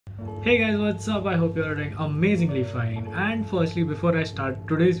Hey guys, what's up? I hope you're doing amazingly fine. And firstly, before I start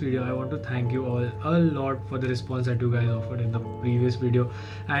today's video, I want to thank you all a lot for the response that you guys offered in the previous video,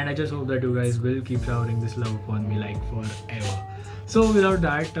 and I just hope that you guys will keep showering this love upon me like forever. So without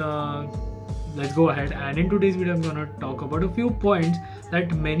that, let's go ahead, and in today's video I'm gonna talk about a few points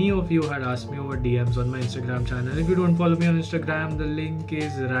that many of you had asked me over DMs on my Instagram channel. If you don't follow me on Instagram, the link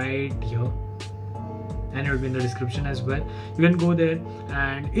is right here and it will be in the description as well. You can go there,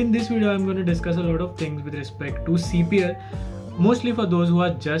 and in this video I'm going to discuss a lot of things with respect to CPL, mostly for those who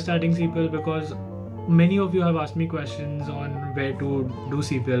are just starting CPL, because many of you have asked me questions on where to do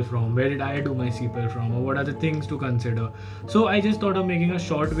CPL from, where did I do my CPL from, or what are the things to consider. So I just thought of making a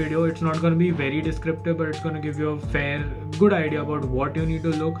short video. It's not going to be very descriptive, but it's going to give you a good idea about what you need to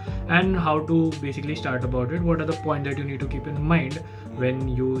look and how to basically start about it. What are the points that you need to keep in mind when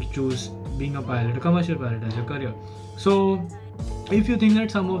you choose being a pilot, a commercial pilot as your career. So if you think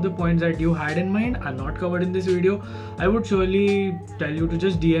that some of the points that you had in mind are not covered in this video, I would surely tell you to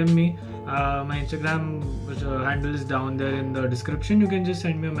just DM me. My Instagram handle is down there in the description. You can just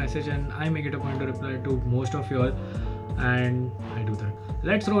send me a message and I make it a point to reply to most of you all, and I do that.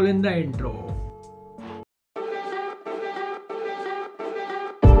 Let's roll in the intro.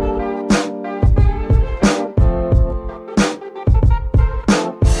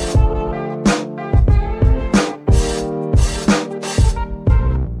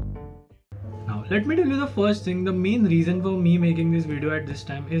 Let me tell you the first thing. The main reason for me making this video at this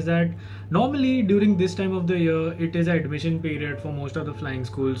time is that normally during this time of the year it is admission period for most of the flying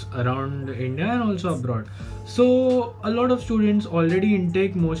schools around India and also abroad. So a lot of students already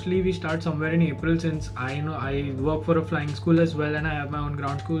intake, mostly we start somewhere in April, since I know I work for a flying school as well and I have my own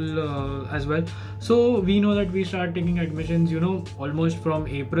ground school as well. So we know that we start taking admissions almost from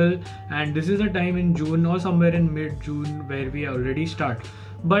April, and this is a time in June or somewhere in mid-June where we already start.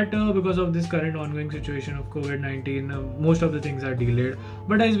 But because of this current ongoing situation of COVID-19, most of the things are delayed.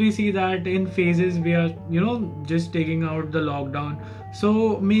 But as we see that in phases, we are just taking out the lockdown.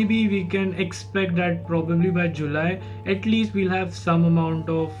 So maybe we can expect that probably by July at least we'll have some amount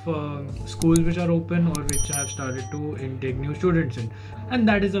of schools which are open or which have started to intake new students in. And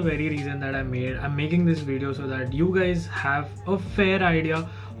that is the very reason that I'm making this video, so that you guys have a fair idea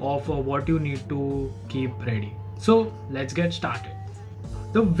of what you need to keep ready. So let's get started.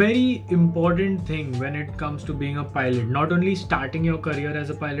 The very important thing when it comes to being a pilot, not only starting your career as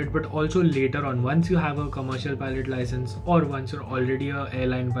a pilot, but also later on, once you have a commercial pilot license or once you're already an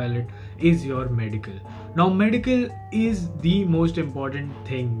airline pilot, is your medical. Now, medical is the most important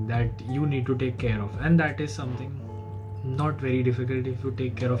thing that you need to take care of, and that is something not very difficult if you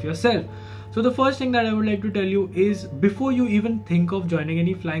take care of yourself. So the first thing that I would like to tell you is, before you even think of joining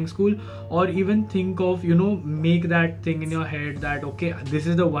any flying school or even think of make that thing in your head that okay, this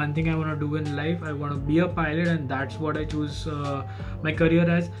is the one thing I want to do in life, I want to be a pilot and that's what I choose my career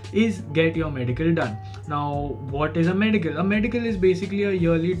as, is get your medical done. Now, what is a medical? A medical is basically a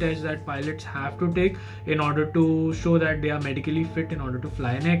yearly test that pilots have to take in order to show that they are medically fit in order to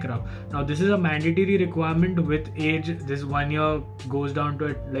fly an aircraft. Now, this is a mandatory requirement with age. This 1 year goes down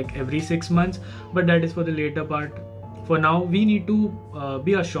to like every 6 months, but that is for the later part. For now, we need to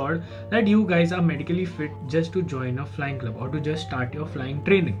be assured that you guys are medically fit just to join a flying club or to just start your flying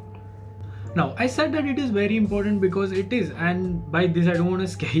training. Now, I said that it is very important because it is, and by this I don't want to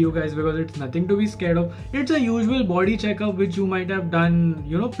scare you guys because it's nothing to be scared of. It's a usual body checkup which you might have done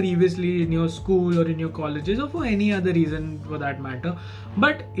previously in your school or in your colleges or for any other reason for that matter,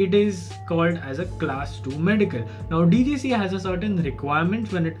 but it is called as a class 2 medical. Now, DGCA has a certain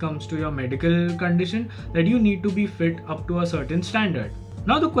requirements when it comes to your medical condition, that you need to be fit up to a certain standard.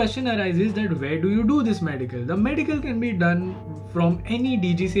 Now the question arises that where do you do this medical? The medical can be done from any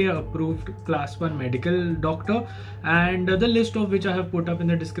DGCA approved class 1 medical doctor, and the list of which I have put up in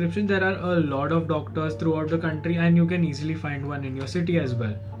the description. There are a lot of doctors throughout the country and you can easily find one in your city as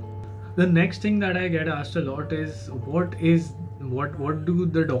well. The next thing that I get asked a lot is what do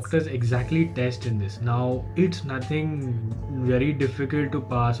the doctors exactly test in this? Now, it's nothing very difficult to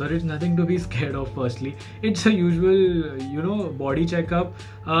pass, or it's nothing to be scared of. Firstly, it's a usual body checkup.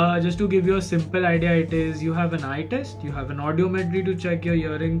 Just to give you a simple idea, it is, you have an eye test, you have an audiometry to check your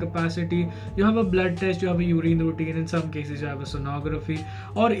hearing capacity, you have a blood test, you have a urine routine, in some cases you have a sonography,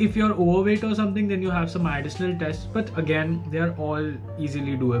 or if you're overweight or something, then you have some additional tests, but again, they are all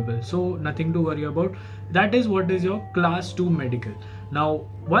easily doable, so nothing to worry about. That is what is your class 2 medical. Now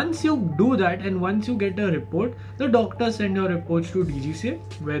once you do that and once you get a report, the doctor send your reports to DGCA,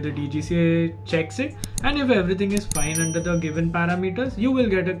 where the DGCA checks it, and if everything is fine under the given parameters, you will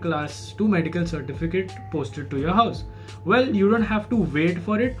get a class 2 medical certificate posted to your house. Well, you don't have to wait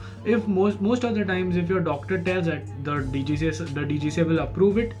for it. If most of the times, if your doctor tells that the DGCA will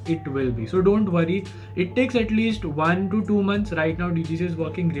approve it, it will be. So don't worry. It takes at least 1 to 2 months. Right now DGCA is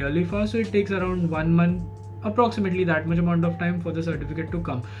working really fast, so it takes around 1 month, approximately that much amount of time for the certificate to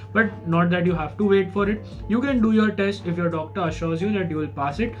come. But not that you have to wait for it. You can do your test. If your doctor assures you that you will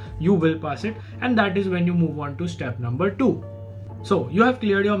pass it, you will pass it, and that is when you move on to step number 2. So you have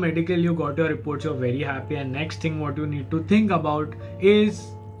cleared your medical, you got your reports, you're very happy, and next thing what you need to think about is,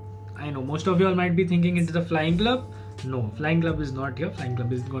 I know most of you all might be thinking it's the flying club. No, flying club is not here. Flying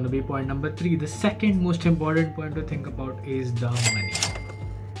club is going to be point number 3. The second most important point to think about is the money.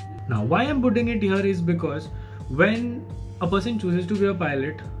 Now why I'm putting it here is because when a person chooses to be a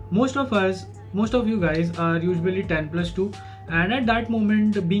pilot, most of you guys are usually 10+2, and at that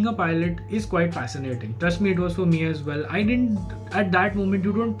moment being a pilot is quite fascinating. Trust me, it was for me as well. At that moment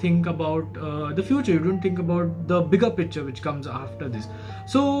you don't think about the future, you don't think about the bigger picture which comes after this.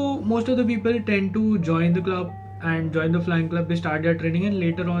 So most of the people tend to join the club and join the flying club. They start their training, and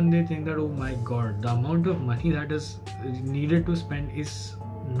later on they think that, oh my god, the amount of money that is needed to spend is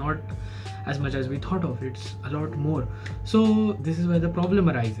not as much as we thought of. It's a lot more. So this is where the problem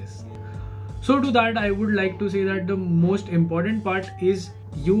arises. So to that I would like to say that the most important part is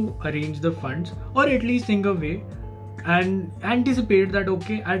you arrange the funds, or at least think a way and anticipate that,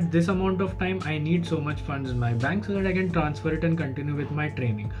 okay, at this amount of time I need so much funds in my bank so that I can transfer it and continue with my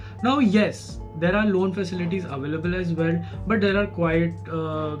training. Now yes, there are loan facilities available as well, but there are quite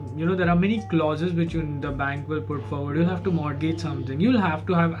there are many clauses which the bank will put forward. You'll have to mortgage something, you'll have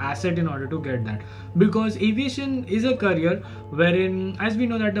to have asset in order to get that, because aviation is a career wherein, as we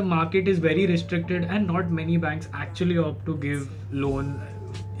know, that the market is very restricted and not many banks actually opt to give loan,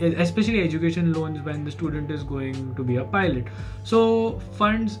 especially education loans, when the student is going to be a pilot. So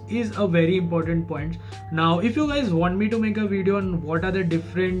funds is a very important point. Now if you guys want me to make a video on what are the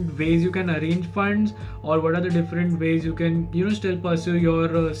different ways you can arrange funds, or what are the different ways you can still pursue your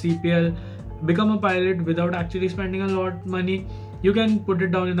CPL, become a pilot without actually spending a lot of money, you can put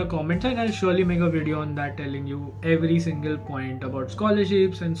it down in the comments, and I'll surely make a video on that, telling you every single point about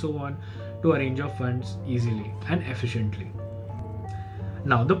scholarships and so on to arrange your funds easily and efficiently.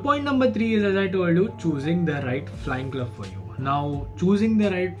 Now the point number 3 is, as I told you, choosing the right flying club for you. Now choosing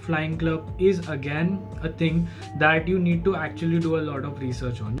the right flying club is again a thing that you need to actually do a lot of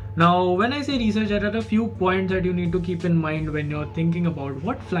research on. Now when I say research, there are a few points that you need to keep in mind when you're thinking about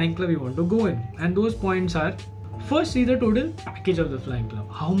what flying club you want to go in, and those points are: first, see the total package of the flying club.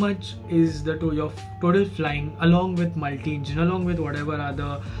 How much is your total flying, along with multi-engine, along with whatever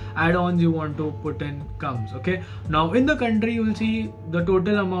other add-ons you want to put in comes. Okay. Now in the country, you will see the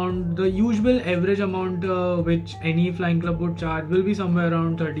total amount, the usual average amount which any flying club would charge will be somewhere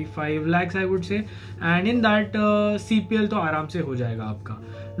around 35 lakhs, I would say. And in that CPL तो आराम से हो जाएगा आपका.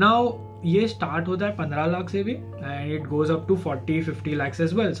 Now ये start होता है 15 लाख से भी, and it goes up to 40-50 lakhs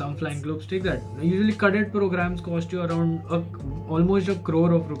as well. Some flying clubs take that. Usually cadet programs cost you around almost a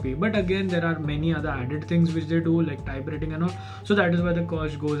crore of rupee, but again there are many other added things which they do, like type rating and all, so that is why the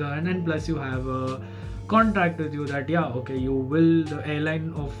cost goes on. And plus you have a contract with you that, yeah, okay, you will, the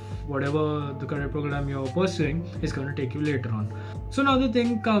airline of whatever the cadet program you're pursuing is going to take you later on. So now the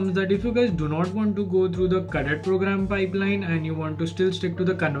thing comes that if you guys do not want to go through the cadet program pipeline and you want to still stick to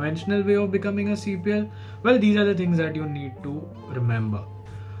the conventional way of becoming a CPL, well, these are the things that you need to remember.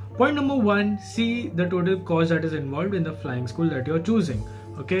 Point number 1, see the total cost that is involved in the flying school that you're choosing.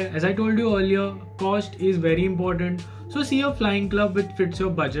 Okay, as I told you earlier, cost is very important. So see a flying club which fits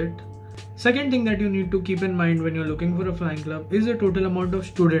your budget. Second thing that you need to keep in mind when you're looking for a flying club is the total amount of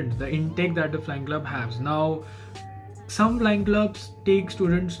students, the intake that the flying club has. Now, some flying clubs take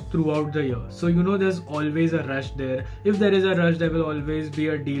students throughout the year, so there's always a rush there. If there is a rush, there will always be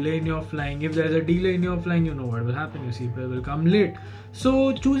a delay in your flying. If there is a delay in your flying, you know what will happen, your CPL will come late.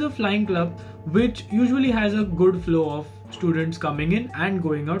 So choose a flying club which usually has a good flow of students coming in and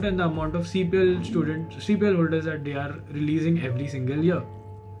going out, and the amount of CPL holders that they are releasing every single year.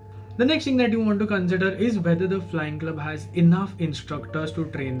 The next thing that you want to consider is whether the flying club has enough instructors to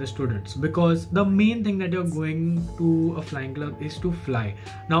train the students, because the main thing that you're going to a flying club is to fly.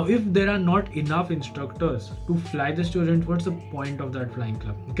 Now, if there are not enough instructors to fly the students, what's the point of that flying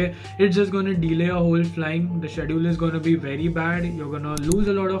club? Okay, it's just going to delay your whole flying. The schedule is going to be very bad. You're going to lose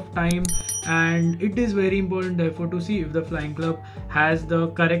a lot of time, and it is very important therefore to see if the flying club has the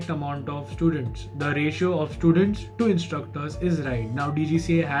correct amount of students. The ratio of students to instructors is right. Now,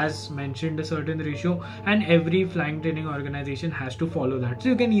 DGCA has mentioned a certain ratio, and every flying training organization has to follow that. So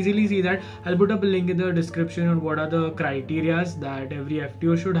you can easily see that. I'll put up a link in the description on what are the criterias that every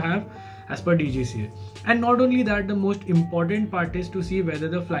FTO should have as per DGCA. And not only that, the most important part is to see whether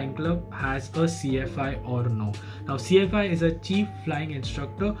the flying club has a CFI or no. Now, CFI is a chief flying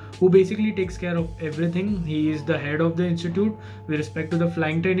instructor who basically takes care of everything. He is the head of the institute with respect to the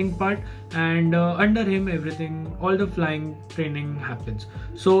flying training part, and under him everything, all the flying training happens.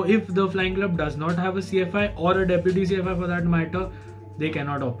 So if the flying club does not have a CFI or a deputy CFI for that matter, they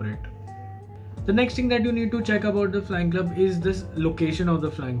cannot operate. The next thing that you need to check about the flying club is this location of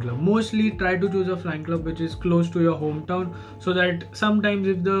the flying club. Mostly try to choose a flying club which is close to your hometown, so that sometimes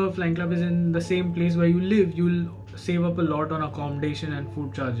if the flying club is in the same place where you live, you'll save up a lot on accommodation and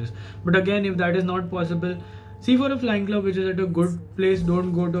food charges. But again, if that is not possible, see for a flying club which is at a good place.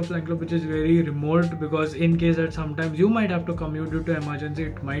 Don't go to a flying club which is very remote, because in case that sometimes you might have to commute due to emergency,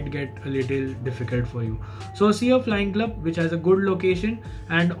 it might get a little difficult for you. So see a flying club which has a good location,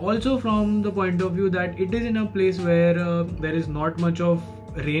 and also from the point of view that it is in a place where there is not much of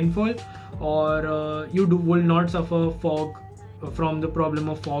rainfall, or you will not suffer fog from the problem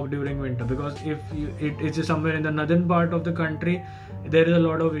of fog during winter. Because if it is somewhere in the northern part of the country, there is a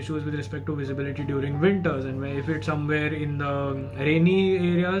lot of issues with respect to visibility during winters, and if it's somewhere in the rainy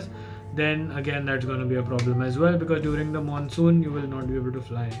areas, then again that's going to be a problem as well, because during the monsoon you will not be able to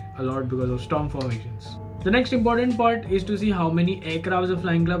fly a lot because of storm formations. The next important part is to see how many aircrafts the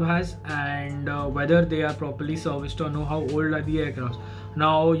flying club has, and whether they are properly serviced or no, how old are the aircrafts.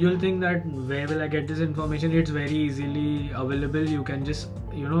 Now you'll think that where will I get this information? It's very easily available. You can just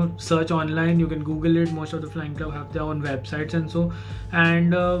search online, you can Google it. Most of the flying club have their own websites and so,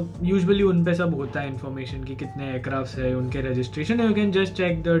 and usually उन पे सब होता है information कि कितने aircrafts है, उनके registration. You can just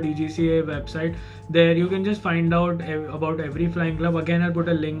check the DGCA website. There you can just find out about every flying club. Again, I'll put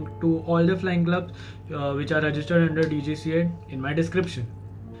a link to all the flying clubs which are registered under DGCA in my description.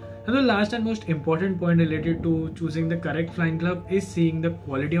 Now, the last and most important point related to choosing the correct flying club is seeing the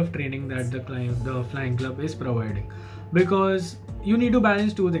quality of training that the flying club is providing, because you need to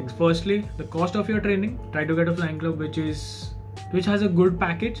balance two things. Firstly, the cost of your training. Try to get a flying club which has a good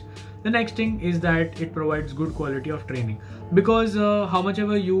package. The next thing is that it provides good quality of training, because how much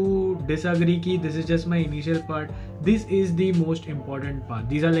ever you disagree ki this is just my initial part, this is the most important part.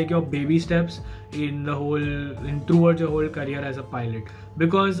 These are like your baby steps towards your whole career as a pilot.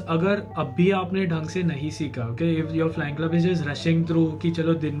 Because अगर अभी आपने ढंग से नहीं सीखा, okay, if your flying club is just rushing through कि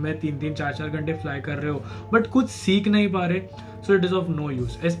चलो दिन में 3-3, 4-4 घंटे fly कर रहे हो, but कुछ सीख नहीं पा रहे, so it is of no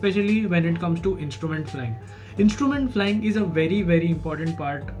use, especially when it comes to instrument flying. Instrument flying is a very, very important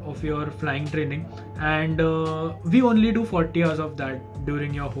part of your flying training, and we only do 40 hours of that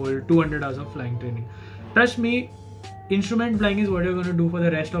during your whole 200 hours of flying training. Trust me, instrument flying is what you're going to do for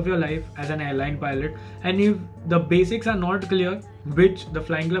the rest of your life as an airline pilot, and if the basics are not clear, which the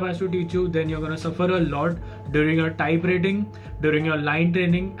flying club has to teach you, then you're going to suffer a lot during your type rating, during your line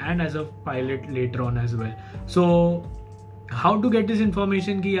training, and as a pilot later on as well. So how to get this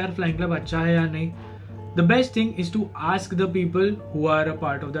information कि यार flying club अच्छा है या नहीं? The best thing is to ask the people who are a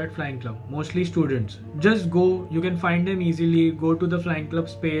part of that flying club, mostly students. Just go, you can find them easily. Go to the flying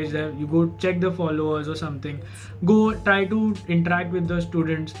club's page, there you go check the followers or something. Go try to interact with the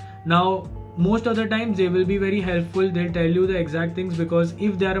students. Now, most of the times they will be very helpful. They'll tell you the exact things, because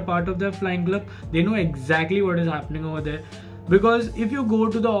if they are a part of the flying club, they know exactly what is happening over there. Because if you go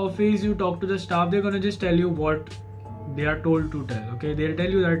to the office, you talk to the staff, they're gonna just tell you what they are told to tell. Okay, they'll tell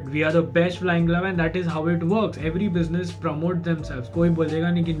you that we are the best flying club, and that is how it works. Every business promote themselves. कोई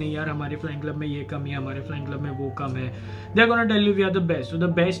बोलेगा नहीं कि नहीं यार हमारे flying club में ये कम है, हमारे flying club में वो कम है. They're gonna tell you we are the best. So the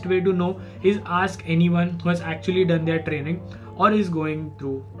best way to know is ask anyone who has actually done their training or is going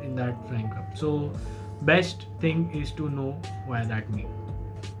through in that flying club. So best thing is to know why that means.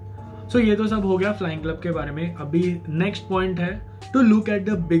 So ये तो सब हो गया flying club के बारे में. अभी next point है to look at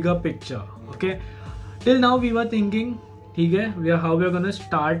the bigger picture. Okay. Till now we were thinking, ठीक है, how we are gonna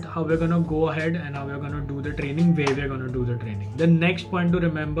start, how we are gonna go ahead, and how we are gonna do the training, where we are gonna do the training. The next point to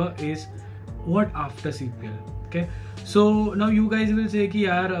remember is what after CPL. Okay, so now you guys will say कि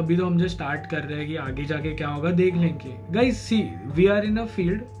यार अभी तो हम just start कर रहे हैं कि आगे जाके क्या होगा देख लेंगे. Guys, see, we are in a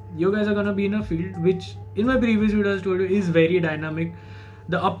field you guys are gonna be in a field which in my previous videos I told you is very dynamic.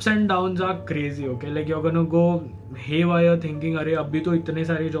 The ups and downs are crazy, okay? Like you're gonna go haywire thinking, अरे अभी तो इतने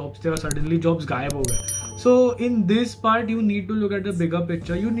सारे jobs थे और suddenly jobs गायब हो गए. So in this part you need to look at the bigger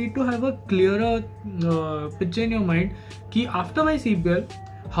picture. You need to have a clearer picture in your mind कि after my CPL,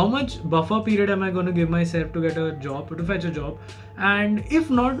 how much buffer period am I going to give myself to get a job, to fetch a job, and if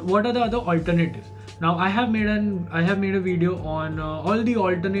not, what are the other alternatives? Now I have made a video on all the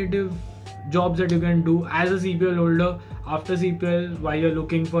alternative jobs that you can do as a CPL holder after CPL while you're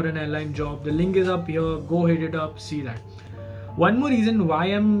looking for an airline job. The link is up here, go hit it up, see that. One more reason why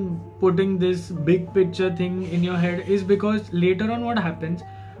I'm putting this big picture thing in your head is because later on what happens,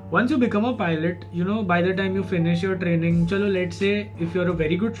 once you become a pilot, you know, by the time you finish your training, chalo, let's say if you're a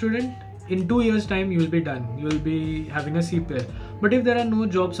very good student, in 2 years time you will be done, you will be having a CPL. But if there are no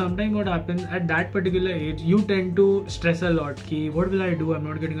jobs, sometimes what happens at that particular age, you tend to stress a lot ki what will I do, I'm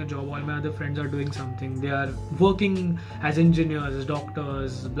not getting a job, all my other friends are doing something, they are working as engineers, as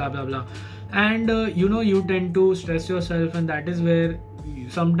doctors, blah blah blah, and you know, you tend to stress yourself, and that is where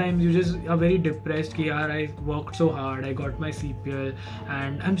sometimes you just are very depressed ki yaar, I worked so hard, I got my CPL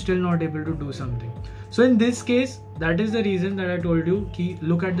and I'm still not able to do something. So in this case, that is the reason that I told you ki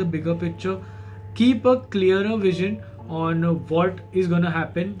look at the bigger picture, keep a clearer vision on what is gonna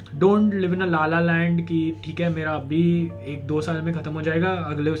happen. Don't live in a la la land कि ठीक है मेरा अभी 1-2 साल में खत्म हो जाएगा,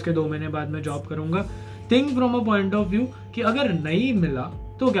 अगले उसके 2 महीने बाद मैं जॉब करूँगा. Think from a point of view कि अगर नहीं मिला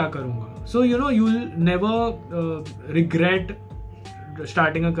तो क्या करूँगा. So you know, you will never regret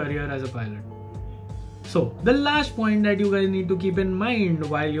starting a career as a pilot. So the last point that you guys need to keep in mind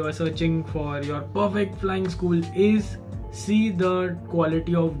while you are searching for your perfect flying school is see the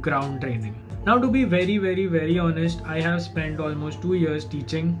quality of ground training. Now to be very honest, I have spent almost 2 years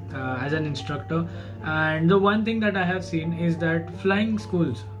teaching as an instructor, and the one thing that I have seen is that flying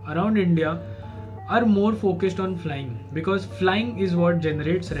schools around India are more focused on flying because flying is what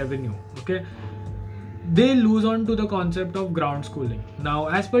generates revenue, okay? They lose on to the concept of ground schooling. Now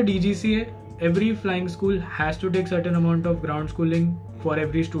as per DGCA, every flying school has to take certain amount of ground schooling for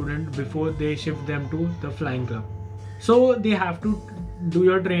every student before they shift them to the flying club. So they have to do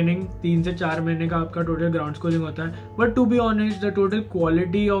your training. 3 से 4 महीने का आपका total ground schooling होता है. But to be honest, the total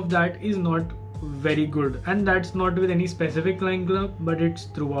quality of that is not very good, and that's not with any specific flying club, but it's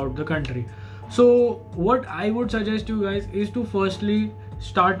throughout the country. So what I would suggest you guys is to firstly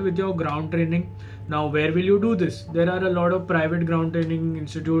start with your ground training. Now where will you do this? There are a lot of private ground training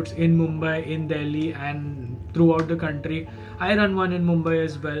institutes in Mumbai, in Delhi, and throughout the country. I run one in Mumbai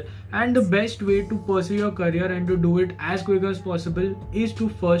as well, and the best way to pursue your career and to do it as quick as possible is to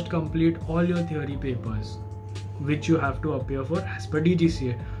first complete all your theory papers which you have to appear for as per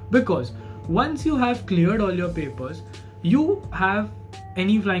DGCA, because once you have cleared all your papers, you have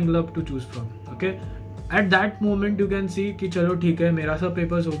any flying club to choose from, okay? At that moment you can see कि चलो ठीक है मेरा सब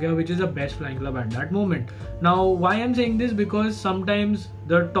papers हो गया, which is the best flying club at that moment. Now why I'm saying this, because sometimes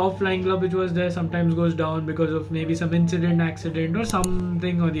the top flying club which was there sometimes goes down because of maybe some incident, accident or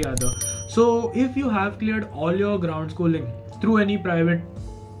something or the other. So if you have cleared all your ground schooling through any private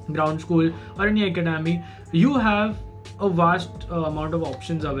ground school or any academy, you have a vast amount of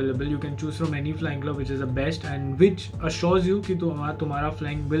options available. You can choose from any flying club which is the best and which assures you कि तुम्हारा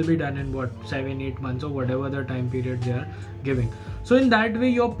flying will be done in what 7-8 months or whatever the time period they are giving. So in that way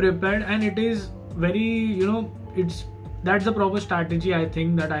you're prepared, and it is very, you know, that's the proper strategy I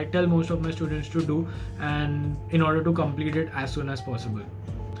think that I tell most of my students to do, and in order to complete it as soon as possible.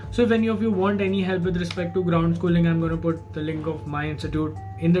 So if any of you want any help with respect to ground schooling, I'm going to put the link of my institute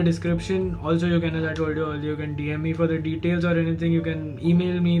in the description. Also, you can, as I told you earlier, you can DM me for the details or anything. You can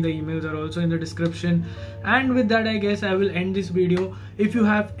email me. The emails are also in the description. And with that, I guess I will end this video. If you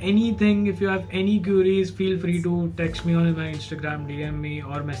have anything, if you have any queries, feel free to text me on my Instagram, DM me,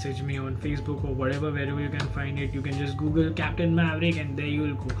 or message me on Facebook or whatever, wherever you can find it. You can just Google Captain Maverick and there you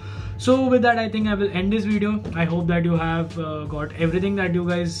will go. So with that, I think I will end this video. I hope that you have got everything that you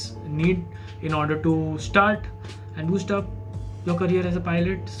guys need in order to start and boost up your career as a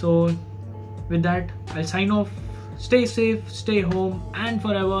pilot. So with that, I'll sign off. Stay safe, stay home, and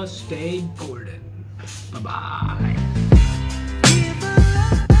forever stay golden. Bye bye.